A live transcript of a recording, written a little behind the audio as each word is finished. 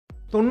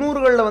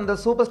90களில் வந்த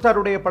சூப்பர்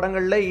ஸ்டாருடைய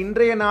படங்களில்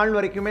இன்றைய நாள்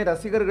வரைக்குமே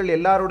ரசிகர்கள்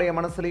எல்லாருடைய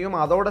மனசுலையும்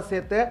அதோட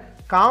சேர்த்து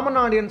காமன்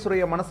ஆடியன்ஸ்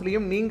உடைய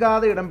மனசுலையும்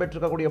நீங்காத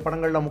இடம்பெற்றிருக்கக்கூடிய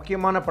படங்களில்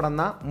முக்கியமான படம்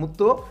தான்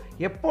முத்து.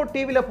 எப்போ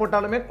டிவியில்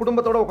போட்டாலுமே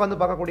குடும்பத்தோடு உட்காந்து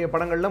பார்க்கக்கூடிய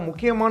படங்களில்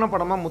முக்கியமான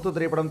படமாக முத்து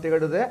திரைப்படம்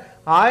திகழுது.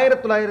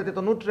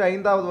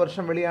 1995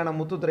 வருஷம் வெளியான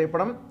முத்து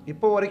திரைப்படம்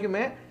இப்போ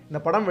வரைக்குமே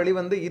இந்த படம்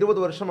வெளிவந்து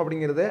 20 வருஷம்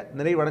அப்படிங்கிறது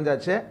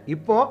நிறைவடைஞ்சாச்சு.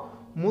 இப்போ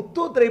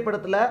முத்து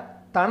திரைப்படத்தில்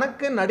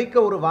தனக்கு நடிக்க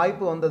ஒரு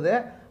வாய்ப்பு வந்தது.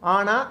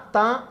 ஆனால்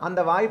தான் அந்த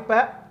வாய்ப்பை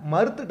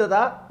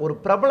மறுத்துட்டதா ஒரு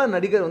பிரபல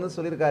நடிகர் வந்து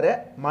சொல்லியிருக்காரு.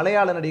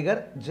 மலையாள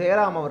நடிகர்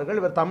ஜெயராம் அவர்கள்.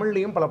 இவர்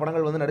தமிழ்லையும் பல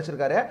படங்கள் வந்து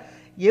நடிச்சிருக்காரு.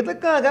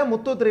 எதுக்காக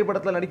முத்து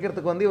திரைப்படத்தில்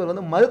நடிக்கிறதுக்கு வந்து இவர்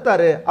வந்து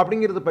மறுத்தாரு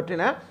அப்படிங்கிறது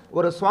பற்றின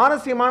ஒரு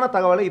சுவாரஸ்யமான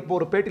தகவலை இப்போ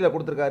ஒரு பேட்டியில்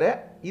கொடுத்துருக்காரு.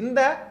 இந்த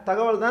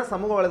தகவல் தான்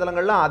சமூக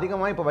வலைதளங்கள்லாம்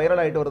அதிகமாக இப்போ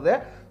வைரல் ஆகிட்டு வருது.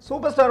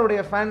 சூப்பர்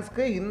ஸ்டாருடைய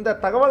ஃபேன்ஸ்க்கு இந்த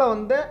தகவலை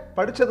வந்து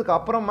படித்ததுக்கு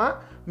அப்புறமா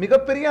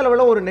மிகப்பெரிய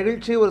அளவில் ஒரு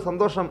நெகிழ்ச்சி, ஒரு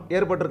சந்தோஷம்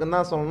ஏற்பட்டிருக்குன்னு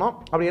தான் சொல்லணும்.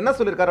 அப்படி என்ன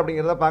சொல்லியிருக்காரு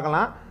அப்படிங்கிறத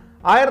பார்க்கலாம்.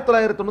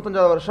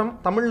 1995 வருஷம்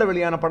தமிழில்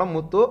வெளியான படம்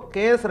முத்து.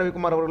 KS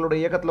ரவிக்குமார் அவர்களுடைய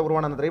இயக்கத்தில்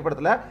உருவான அந்த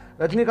திரைப்படத்தில்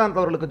ரஜினிகாந்த்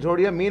அவர்களுக்கு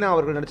ஜோடியாக மீனா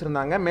அவர்கள்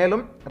நடிச்சிருந்தாங்க.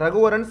 மேலும்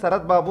ரகுவரன்,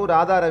 சரத்பாபு,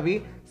 ராதா ரவி,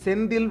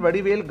 செந்தில்,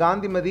 வடிவேல்,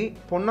 காந்திமதி,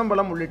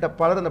 பொன்னம்பலம் உள்ளிட்ட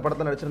பலர் இந்த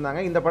படத்தில்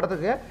நடிச்சிருந்தாங்க. இந்த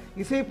படத்துக்கு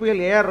இசை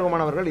புயல் AR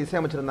ரகுமான் அவர்கள்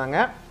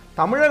இசையமைச்சிருந்தாங்க.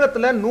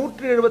 தமிழகத்தில்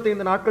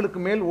 175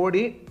 நாட்களுக்கு மேல்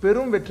ஓடி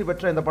பெரும் வெற்றி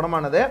பெற்ற இந்த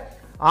படமானது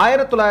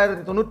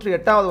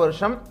 1998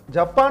 வருஷம்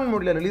ஜப்பான்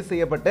மொழியில் ரிலீஸ்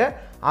செய்யப்பட்டு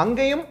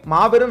அங்கேயும்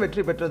மாபெரும்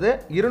வெற்றி பெற்றது.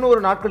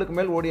 200 நாட்களுக்கு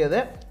மேல்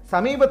ஓடியது.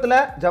 சமீபத்தில்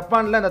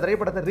ஜப்பானில் இந்த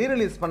திரைப்படத்தை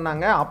ரீரிலீஸ்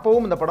பண்ணாங்க.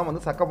 அப்பவும் இந்த படம்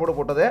வந்து சக்கப்போடு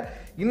போட்டது.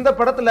 இந்த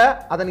படத்தில்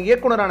அதன்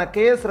இயக்குனரான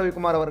KS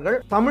ரவிக்குமார் அவர்கள்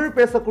தமிழ்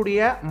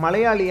பேசக்கூடிய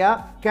மலையாளியா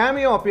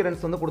கேமியோ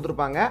அப்பியரன்ஸ் வந்து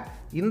கொடுத்துருப்பாங்க.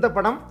 இந்த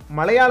படம்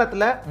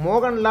மலையாளத்தில்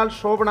மோகன்லால்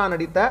சோபனா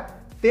நடித்த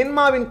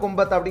தென்மாவின்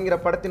கொம்பத் அப்படிங்கிற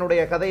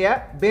படத்தினுடைய கதையை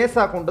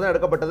பேஸாக கொண்டு தான்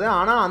எடுக்கப்பட்டது.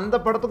 ஆனால் அந்த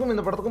படத்துக்கும்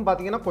இந்த படத்துக்கும்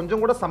பார்த்தீங்கன்னா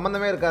கொஞ்சம் கூட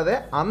சம்பந்தமே இருக்காது.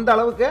 அந்த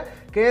அளவுக்கு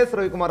KS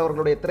ரவிக்குமார்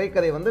அவர்களுடைய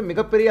திரைக்கதை வந்து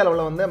மிகப்பெரிய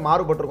அளவில் வந்து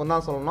மாறுபட்டிருக்கும்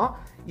தான் சொல்லணும்.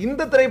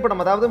 இந்த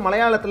திரைப்படம், அதாவது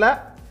மலையாளத்தில்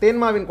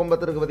தேன்மாவின்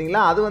கொம்பத்து இருக்குது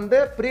பார்த்தீங்களா, அது வந்து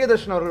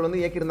பிரியதர்ஷன் அவர்கள் வந்து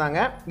இயக்கியிருந்தாங்க.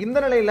 இந்த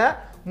நிலையில்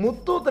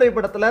முத்து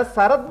திரைப்படத்தில்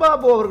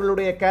சரத்பாபு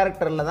அவர்களுடைய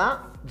கேரக்டரில் தான்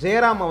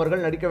ஜெயராம்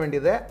அவர்கள் நடிக்க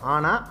வேண்டியது.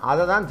 ஆனால்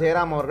அதை தான்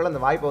ஜெயராம் அவர்கள்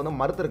அந்த வாய்ப்பை வந்து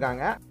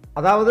மறுத்திருக்காங்க.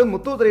 அதாவது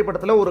முத்து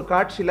திரைப்படத்தில் ஒரு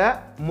காட்சியில்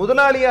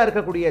முதலாளியாக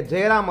இருக்கக்கூடிய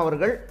ஜெயராம்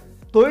அவர்கள்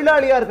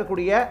தொழிலாளியாக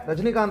இருக்கக்கூடிய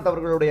ரஜினிகாந்த்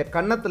அவர்களுடைய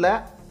கன்னத்தில்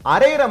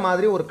அரைகிற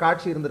மாதிரி ஒரு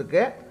காட்சி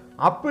இருந்திருக்கு.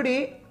 அப்படி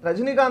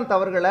ரஜினிகாந்த்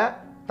அவர்களை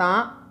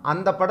தான்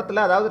அந்த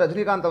படத்தில், அதாவது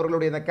ரஜினிகாந்த்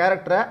அவர்களுடைய இந்த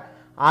கேரக்டரை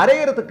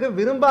அரைகிறதுக்கு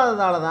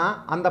விரும்பாததால தான்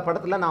அந்த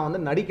படத்தில் நான் வந்து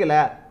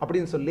நடிக்கலை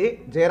அப்படின்னு சொல்லி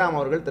ஜெயராம்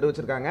அவர்கள்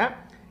தெரிவிச்சிருக்காங்க.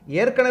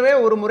 ஏற்கனவே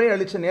ஒரு முறை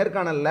அளித்த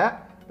நேர்காணலில்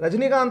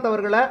ரஜினிகாந்த்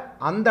அவர்களை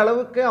அந்த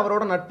அளவுக்கு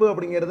அவரோட நட்பு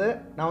அப்படிங்கிறது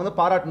நான் வந்து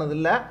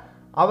பாராட்டினதில்லை.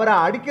 அவரை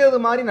அடிக்கிறது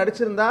மாதிரி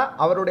நடிச்சிருந்தா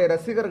அவருடைய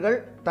ரசிகர்கள்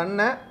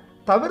தன்னை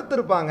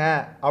தவிர்த்திருப்பாங்க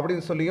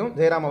அப்படின்னு சொல்லியும்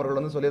ஜெயராம் அவர்கள்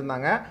வந்து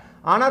சொல்லியிருந்தாங்க.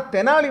 ஆனால்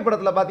தெனாலி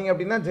படத்தில் பார்த்தீங்க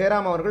அப்படின்னா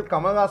ஜெயராம் அவர்கள்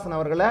கமல்ஹாசன்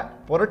அவர்களை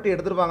புரட்டி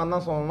எடுத்திருப்பாங்கன்னு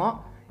தான் சொல்லணும்.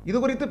 இது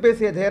குறித்து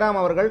பேசிய ஜெயராம்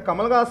அவர்கள்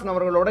கமல்ஹாசன்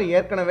அவர்களோட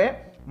ஏற்கனவே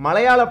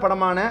மலையாள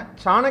படமான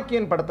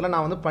சாணக்கியன் படத்தில்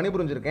நான் வந்து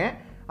பணிபுரிஞ்சிருக்கேன்.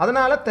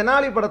 அதனால்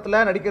தெனாலி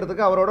படத்தில்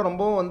நடிக்கிறதுக்கு அவரோட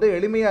ரொம்பவும் வந்து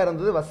எளிமையாக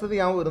இருந்தது,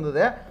 வசதியாகவும்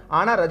இருந்தது.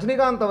 ஆனால்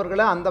ரஜினிகாந்த்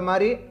அவர்களை அந்த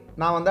மாதிரி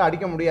நான் வந்து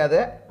அடிக்க முடியாது.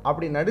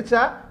 அப்படி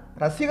நடித்தா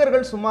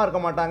ரசிகர்கள் சும்மா இருக்க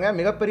மாட்டாங்க,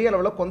 மிகப்பெரிய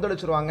அளவில்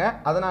கொந்தளிச்சிருவாங்க.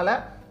 அதனால்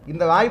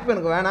இந்த வாய்ப்பு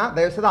எனக்கு வேணாம்,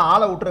 தயவுசெய்து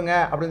ஆளை விட்டுருங்க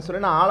அப்படின்னு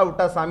சொல்லி நான் ஆளை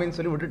விட்டா சாமின்னு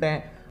சொல்லி விட்டுட்டேன்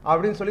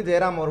அப்படின்னு சொல்லி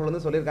ஜெயராம் அவர்கள்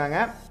வந்து சொல்லியிருக்காங்க.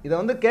 இதை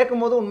வந்து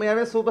கேட்கும்போது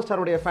உண்மையாகவே சூப்பர்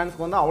ஸ்டாருடைய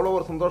ஃபேன்ஸ்க்கு வந்து அவ்வளோ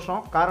ஒரு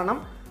சந்தோஷம்.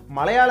 காரணம்,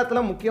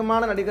 மலையாளத்தில்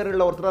முக்கியமான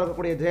நடிகர்களில் ஒருத்தராக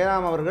இருக்கக்கூடிய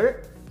ஜெயராம் அவர்கள்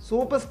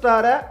சூப்பர்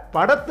ஸ்டாரை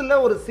படத்தில்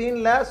ஒரு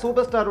சீனில்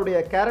சூப்பர் ஸ்டாருடைய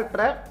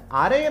கேரக்டரை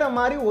அரைகிற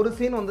மாதிரி ஒரு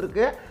சீன்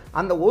வந்திருக்கு.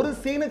 அந்த ஒரு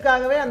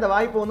சீனுக்காகவே அந்த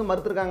வாய்ப்பை வந்து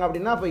மறுத்திருக்காங்க.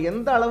 அப்படின்னா அப்போ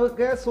எந்த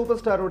அளவுக்கு சூப்பர்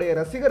ஸ்டாருடைய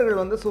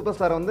ரசிகர்கள் வந்து சூப்பர்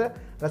ஸ்டாரை வந்து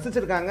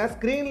ரசிச்சிருக்காங்க.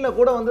 ஸ்க்ரீனில்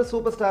கூட வந்து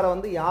சூப்பர் ஸ்டாரை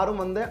வந்து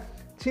யாரும் வந்து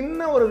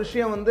சின்ன ஒரு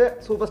விஷயம் வந்து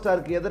சூப்பர்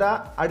ஸ்டாருக்கு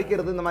எதிராக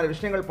அடிக்கிறது, இந்த மாதிரி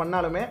விஷயங்கள்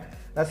பண்ணாலுமே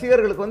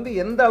ரசிகர்களுக்கு வந்து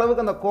எந்த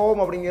அளவுக்கு அந்த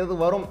கோபம் அப்படிங்கிறது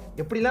வரும்,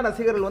 எப்படிலாம்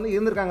ரசிகர்கள் வந்து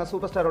இருந்திருக்காங்க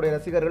சூப்பர் ஸ்டாருடைய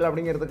ரசிகர்கள்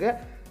அப்படிங்கிறதுக்கு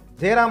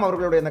ஜெயராம்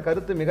அவர்களுடைய அந்த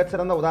கருத்து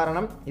மிகச்சிறந்த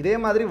உதாரணம். இதே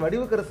மாதிரி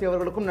வடிவுக்கரசி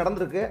அவர்களுக்கும்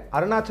நடந்திருக்கு.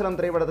 அருணாச்சலம்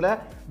திரைப்படத்தில்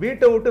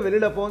வீட்டை விட்டு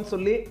வெளியில் போன்னு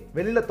சொல்லி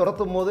வெளியில்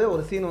துரத்தும் போது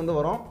ஒரு சீன் வந்து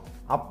வரும்.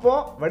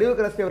 அப்போது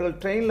வடிவுக்கரசி அவர்கள்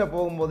ட்ரெயினில்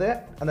போகும்போது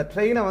அந்த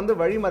ட்ரெயினை வந்து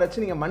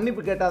வழிமறைச்சு நீங்கள்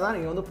மன்னிப்பு கேட்டால் தான்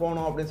நீங்கள் வந்து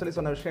போகணும் அப்படின்னு சொல்லி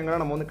சொன்ன விஷயங்களை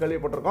நம்ம வந்து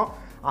கேள்விப்பட்டிருக்கோம்.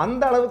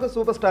 அந்த அளவுக்கு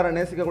சூப்பர் ஸ்டாரை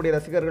நேசிக்கக்கூடிய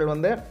ரசிகர்கள்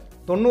வந்து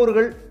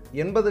 90கள்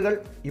 80கள்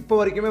இப்போ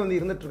வரைக்குமே வந்து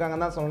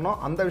இருந்துகிட்ருக்காங்கன்னு தான்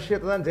சொல்லணும். அந்த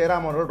விஷயத்தை தான்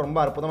ஜெயராம் அவர்கள் ரொம்ப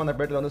அற்புதமாக அந்த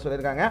பேட்டில் வந்து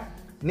சொல்லியிருக்காங்க.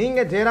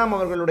 நீங்கள் ஜெயராம்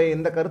அவர்களுடைய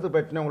இந்த கருத்து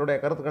பற்றின உங்களுடைய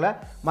கருத்துக்களை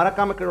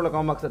மறக்காம கீழே உள்ள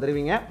கமெண்ட் பாக்ஸில்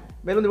தெரிவிங்க.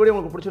 மேலும் இந்த வீடியோ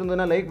உங்களுக்கு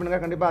பிடிச்சிருந்ததுன்னா லைக்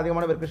பண்ணுங்கள், கண்டிப்பாக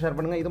அதிகமான பேருக்கு ஷேர்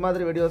பண்ணுங்கள். இது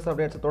மாதிரி வீடியோஸ்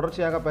அப்டேட்ஸ்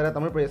தொடர்ச்சியாக பெற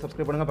தமிழ் பேஜை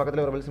சப்ஸ்கிரைப் பண்ணுங்கள்,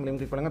 பக்கத்தில் ஒரு பெல் சிம்பலையும்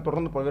கிளிக் பண்ணுங்கள்.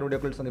 தொடர்ந்து பல்வேறு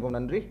வீடியோக்கள் சந்திப்போம்.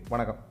 நன்றி,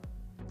 வணக்கம்.